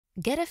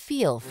Get a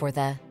feel for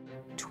the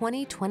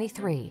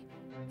 2023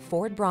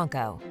 Ford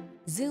Bronco.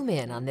 Zoom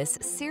in on this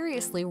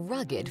seriously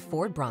rugged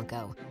Ford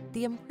Bronco,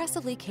 the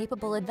impressively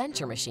capable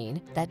adventure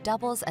machine that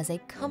doubles as a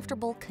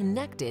comfortable,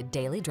 connected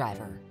daily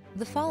driver.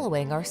 The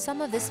following are some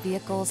of this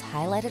vehicle's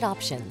highlighted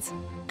options: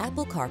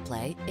 Apple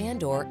CarPlay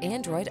and/or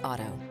Android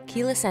Auto,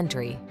 keyless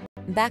entry,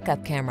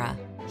 backup camera,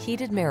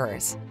 heated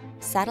mirrors,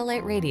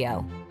 satellite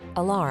radio,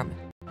 alarm,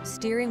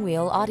 steering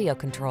wheel audio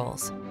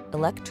controls,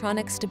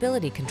 electronic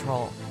stability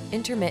control,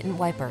 intermittent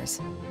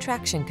wipers,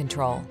 traction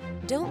control.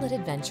 Don't let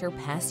adventure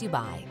pass you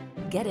by.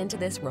 Get into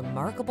this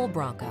remarkable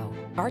Bronco.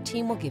 Our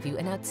team will give you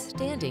an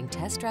outstanding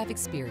test drive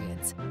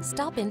experience.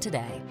 Stop in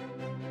today.